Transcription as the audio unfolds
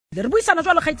Re buisana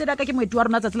jwalo kgaitsedi ka ke moeti wa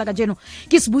rona tsatsela ka jeno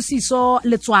ke Sbusiso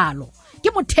Letsoalo ke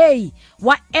mothei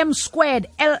wa M squared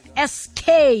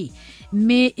LSK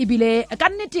me ibile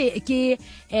ka nnete ke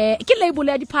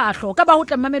label ya diphahlo ka ba ho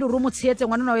tla mmamedi ro motshetse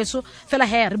ngwana weso fela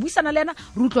he re buisana lena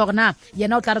re utlwa gore na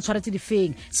yena o tla re tshwaretse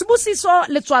difeng. Sbusiso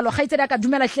Letsoalo kgaitsedi ka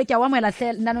dumela hle ke wa moela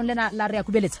hle nanong lena la re ya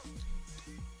kubeletsa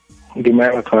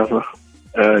dumela Twasa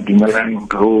dumela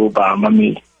go ba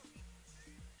mamedi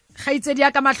kgaitsedi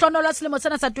ka mahlono la selemo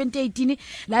tsena sa 2018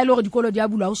 la ile gore dikolo di a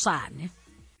bulwa o sane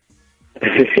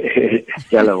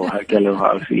ya le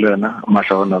ha silena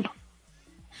mahlono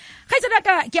kgaitsedi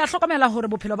ka ke a hlokomela hore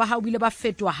bophelo ba hao bile ba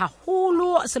fetwa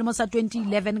haholo selemo sa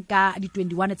 2011 ka di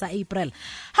 21 tsa April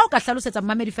ha o ka hlalosetsa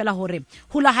mmamedi fela hore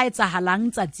hula ha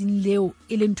etsahalang tsatsing leo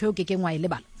e le ntwe o ke kengwa ile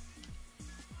bala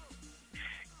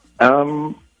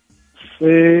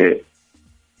se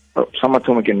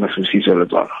samathomo ke nna Sbusiso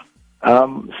Letsoalo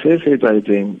se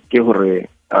etsahetseng ke hore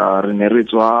re ne re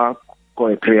tswa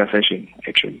ko a prayer session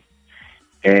actually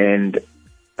and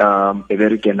e be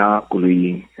re kena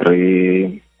koloi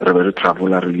re travel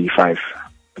really 5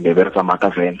 be re tsamaya ka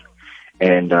van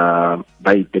and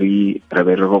by 3 re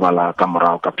be re robala ka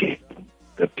morao ka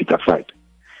the pickup side.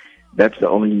 That's the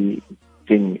only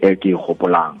thing e ke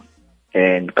gopolang,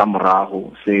 and ka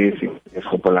morao se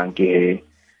gopolang ke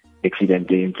accident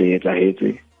e ntse e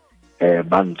etsahetse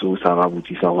ba ntse sa ba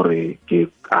botsisa gore ke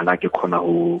ana ke khona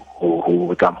ho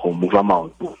move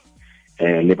maoto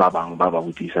le ba bang ba ba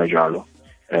botsisa jalo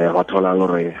ba thola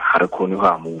gore ha re khone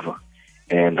ho move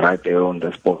and right there on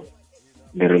the spot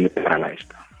they really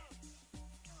paralyzed.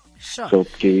 Sure. So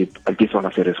ke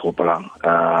sona se re gopolang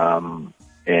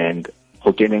and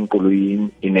ho keneng koloi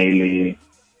in a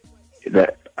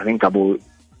that I think about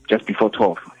just before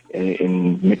 12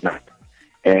 in midnight,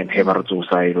 and Hebarto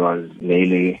side was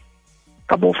nearly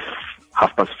above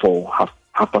half past 4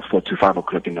 to 5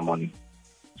 o'clock in the morning.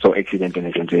 So accident and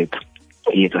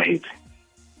it ahead.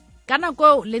 Kana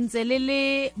go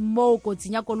lenzelele mo ko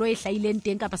tsinya koloi hlaileng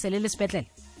teng ka paselele spetlele.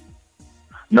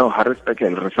 No, har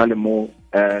spetlele re sale mo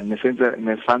ne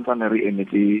santsa ne re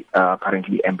emetse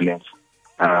currently ambulance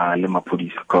le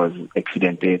mapodisa because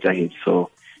accident e ahead, so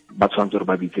ba tshwantse re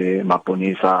ba bitse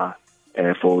maponesa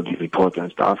for the report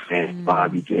and stuff and ba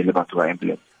bitse le batho ba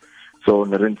ambulance. So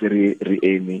re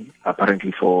eme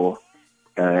apparently for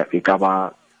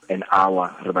ikaba an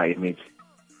hour re ba emetse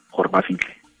gore ba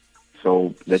fitlhe.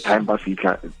 So the time ba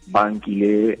fitlha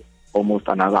bankile almost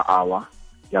another hour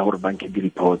ya gore banke di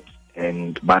report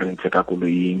and ba re ntse ka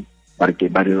koloi ba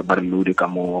re load ka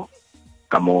mo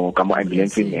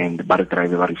ambulance and ba re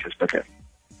drive ba re hospital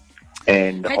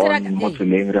and on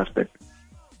motseleng respect.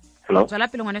 Hello. Tsala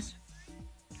pele ngwaneso.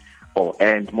 Oh,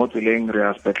 and motseleng re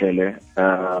hospital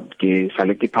ke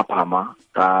sale ke phapama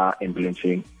ka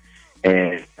ambulance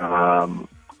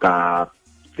ka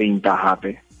feinta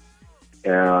hape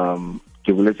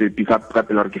ke boletse pick up ka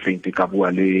pela re ke feinte ka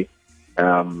bua le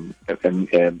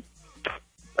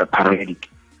paramedic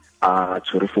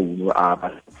tsore founu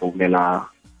ba founela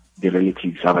the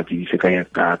relatives ba tse ka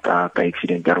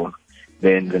accident ya rona.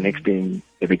 Then the next thing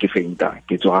e be ke feinta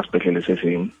ke tswa hospital se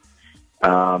seng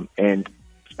and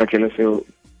hospital se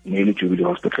nearly Jubilee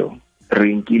Hospital re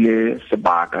nkile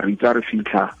sebaka re tsa re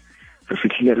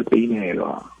fitlhile re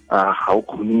peinelwa ha o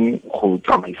khone go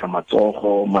tsamaisa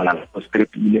matsogo malala o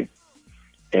strepile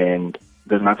and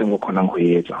there's nothing we khona go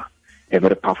etsa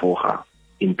every pafoga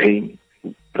in pain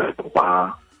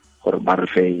ba gore ba re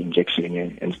fe injection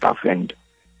and stuff and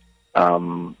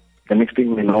the next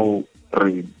thing we know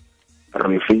re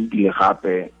feintile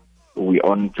gape we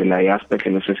on tsela ya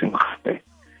hospital se seng gape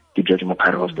ke George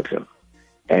Mokhari Hospital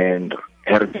and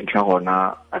everything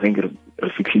gona I think re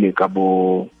fitlhile ka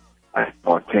bo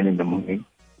about 10 in the morning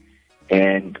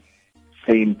and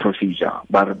same procedure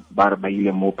bar ba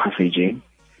ile mo passage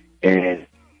and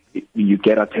you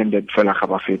get attended fela ga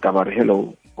ba feta ba re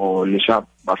hello or le sharp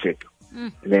ba feta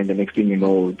and then the next thing you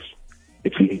know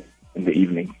it's in the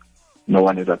evening no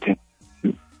one is attending.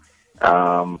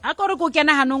 A gore go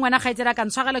kena hanong wena kgaitsedi ka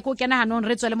ntshwagele go kena hanong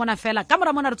re tswele mona fela ka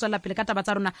mora mona re tswela pele ka taba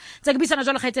tsa rona tse ke bisana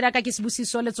jalo kgaitsedi ka ke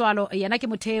Sbusiso Letsoalo yena ke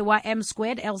mothei wa M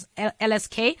squared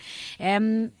LSK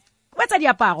wetsa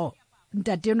diaparo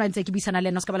ntate yona ntse ke bisana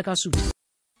le nna se ka bale ka sutu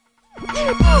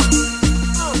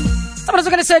Sabana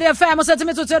tsokele sedi FM o setse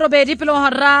metsotso robedi pelo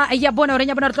hora ya bona re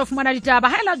nya bona re tlo fumana ditaba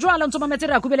ha ela jwalo ntse mametsi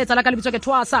re a kubeletsa la ka lebitso ke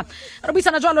Twasa re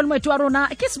buisana jwalo le moetu wa rona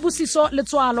ke Sbusiso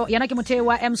Letsoalo yana ke mothe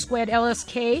wa M Squared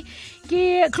LSK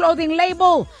ke clothing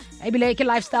label ebile ke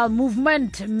lifestyle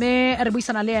movement me re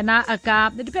buisana le yena ka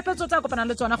dipepetso tsa kopana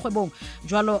le tsona kgwebong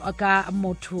jwalo ka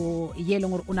motho ye leng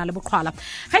gore o na le boqhwala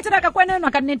ga itsela ka kwena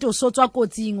ka nnete o so tswa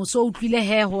kotsing o so utlwile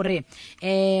he hore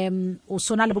o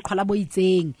sona le boqhwala bo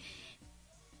itseng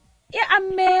e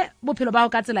amme bophelo ba go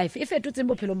ka tsela e fetotseng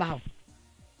bophelo ba go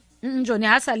Johnny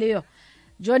ha sa leyo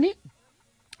Johnny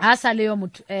ha sa leyo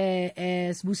motho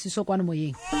Sbusiso kwana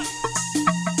moyeng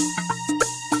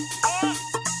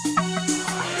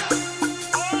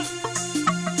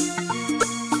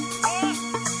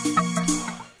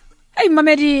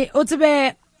mamedi o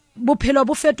tsebe bophelo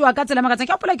bo fetoa ka tsela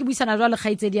makatsang ke gopola ke buisana jwa le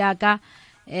kgaitsedi aka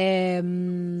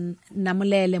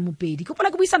Namolele Mopedi ke gopola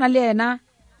ke buisana le yena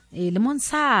le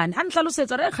Monsane a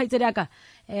ntlhalosetsa re kgaitsedi aka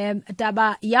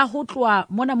taba ya ho tloa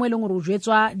mona mo eleng gore o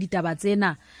jwetswa ditaba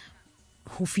tsena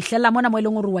ho fihlela mona mo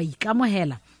eleng gore wa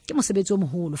ikamohela ke mosebetsi o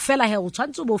moholo fela he o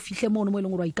tshwantse bo fihle mono mo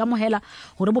eleng gore wa ikamohela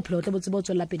hore bophelo tle botse bo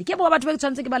tswela pele ke bo batho ba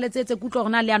tshwantse ke ba letsetse kutlo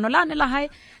rena leano la ne la hae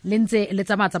le ntse le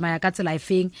tsamaya ka tsela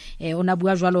efeng ona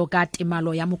bua jwalo ka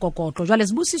temalo ya mokokotlo jwale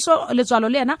Sbusiso Letsoalo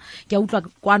le yena ke a utlwa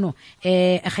kwano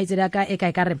kgaitsedi ka e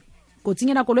kae ka re kotsing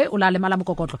ena koloi o la le mala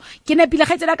mokokotlo ke nepile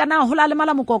kgaitsedi ka na ho la le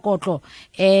mala mokokotlo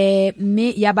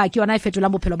mme ya ba ke yona e fetolang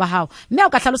bophelo ba hao mme o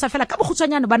ka hlalosa fela ka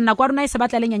bokgutshwanyane ba nna kwa rona e se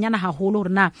batla le nyanyana haholo hore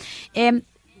na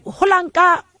ho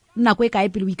lanka nako e kae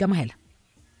pele o ikamohela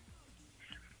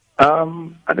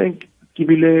I think ke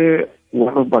bile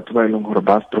one of batho ba ileng gore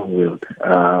ba strong willed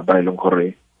ba ileng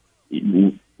gore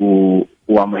o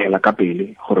amohela ka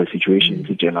pele gore situations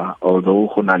tsena although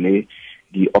go na le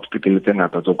di obstacles tse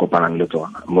ngata tse kopanang le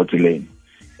tsona mo tseleng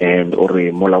and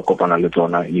ore mola o kopana le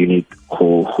tsona you need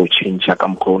go change ka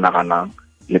mokgwa o naganang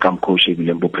le ka mokgwa o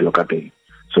shebileng bophelo ka teng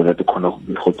so that o kgona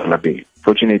go tswela pele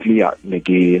fortunately ne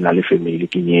ke na le family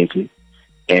ke nyetse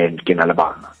and ke na le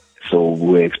bana so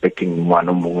we were expecting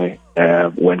ngwana mongwe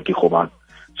when ke gobana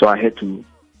so I had to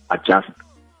adjust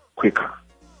quicker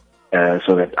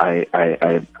so that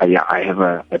I have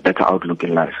a better outlook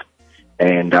in life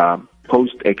and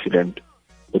post accident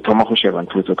o thoma go sheba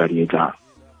ntho ka di etsa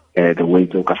the way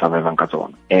to ka survive ka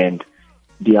tsona and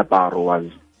diaparo was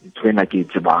tsena ke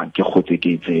tsebang ke gotse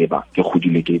ke tseba ke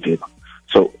godile ke tseba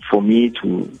so for me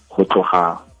to go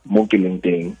tloga mo ke leng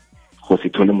teng go se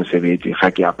thole mosebetsi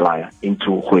ga ke apply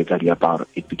into go etsa diaparo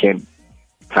it became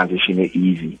transition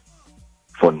easy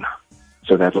for now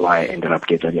so that's why I ended up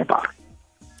getting diaparo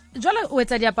jwale o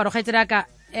etsa diaparo ga itsela ka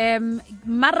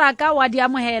maraka wa di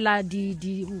amohela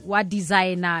wa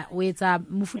designer o etsa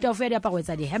mofuta ofe ya diaparo o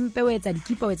etsa di hempe o etsa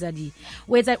dikipa o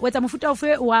etsa mofuta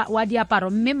ofe wa diaparo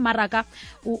mme maraka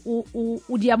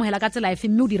o di amohela ka tsela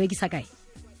efe mme o di rekisa kae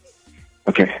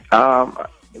okay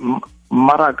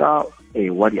maraka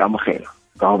wa di amogela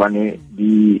ka hobane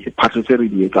di phatso tse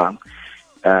re di etsang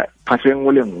phatso e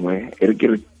nngwe le nngwe re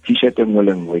ke t-shirt e nngwe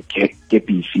le nngwe ke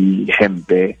PC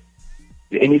hempe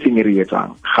anything re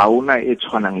etsang ga una e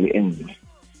tshwanang le enngwe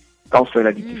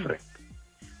kaofela di different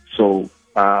so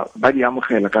ba di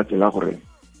amogela ka tsela gore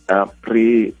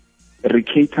re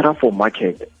cater for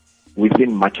market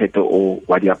within market o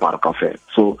wa diaparo kaofela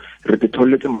so re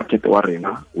petoletse market wa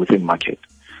rena within market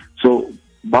so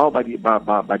bao ba di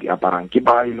aparang ke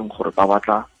ba ileng gore ba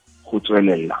batla go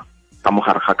tswelela ka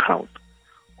mogare ga crowd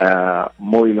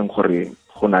mo ileng gore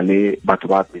go na le batho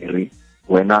ba pere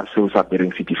wena se o sa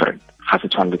pereng se different ga se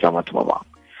tshwane tsa batho ba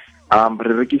bang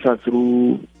re rekisa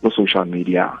through the social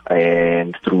media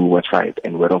and through website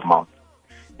and word of mouth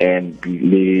and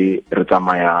le re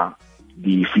tsamaya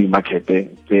di flea market tse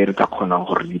re tla kgonang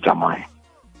gore di tsamaye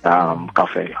ka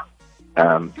fela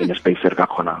in a space re ka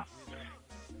kgonang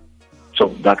so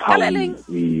that's how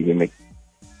we make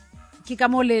ke ka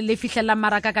mo le fihlela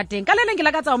maraka ka teng ka le leng ke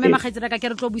la ka tsa o mema kgaitsela ka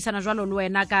ke re tlo buisana jwalo le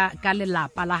wena ka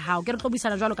lelapa la hao ke re tlo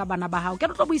buisana jwalo ka bana ba hao ke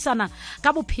re tlo buisana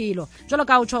ka bophelo jwalo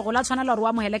ka o tsho go la tshwanela re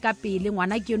wa mohele ka pele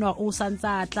ngwana ke eno o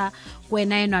santsa atla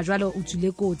kwena eno jwalo o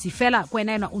tsule kotsi fela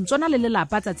kwena eno o ntsona le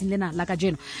lelapa tsatsing lena la ka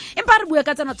jeno empa re bua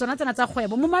ka tsena tsa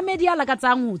kgwebo mo mamedi ya la ka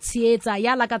tsang o tsietsa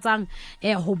ya la ka tsang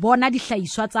ho bona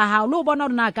dihlaiswa tsa hao le ho bona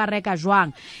rona ka reka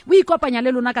jwang o ikopanya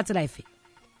le lona ka tsela efe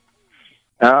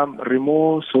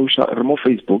Remo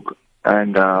Facebook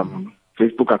and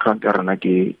Facebook account rena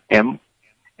ke M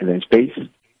and then space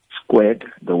squared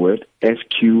the word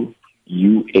SQUARD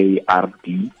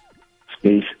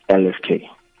space LSK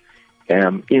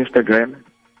Instagram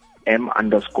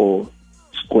M_squared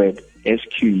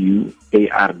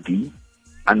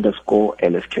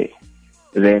SQUARD_LSK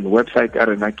Then website ya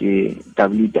rena ke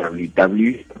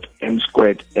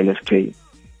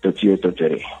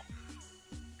www.msquaredlsk.co.za.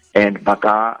 And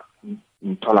baka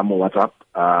ntola mo WhatsApp,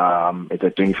 it's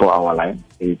a 24-hour line.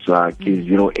 It's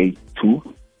 082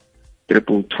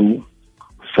 222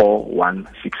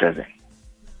 4167.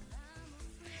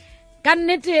 ka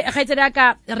nnete gaitsedi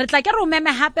ka re tla ke re o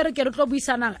meme hape re ke re tlo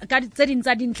buisana ka tse ding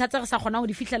tsa dintlha tse re sa kgonang go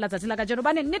di fitlhela tsatsi la ka jeno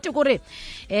bane nnete kore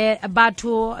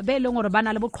batho be leng gore ba na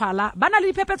le boqhwala ba na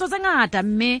le diphephetso tse ngata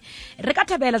mme re ka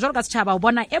thabela jalo ka setšhaba o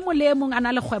bona e mong le e mong a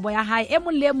na le kgwebo ya hae e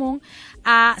mong le e mong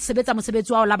a sebetsa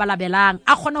mosebetsi wa o labalabelang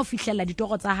a kgona go fitlhela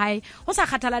ditoro tsa hae go sa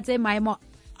kgathalatse maemo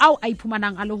ao a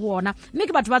iphumanang a le ho ona mme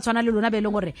ke batho ba tshwana le lona be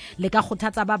leng gore le ka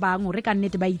kgothatsa ba bang re ka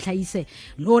nnete ba itlhaise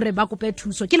le gore ba kope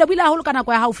thuso ke le buile haholo ka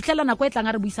nako ya hao fitlhela nako e tlang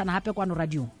a re buisana hape kwano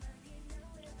radio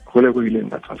go le go ile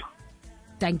ntate.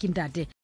 Thank you ntate.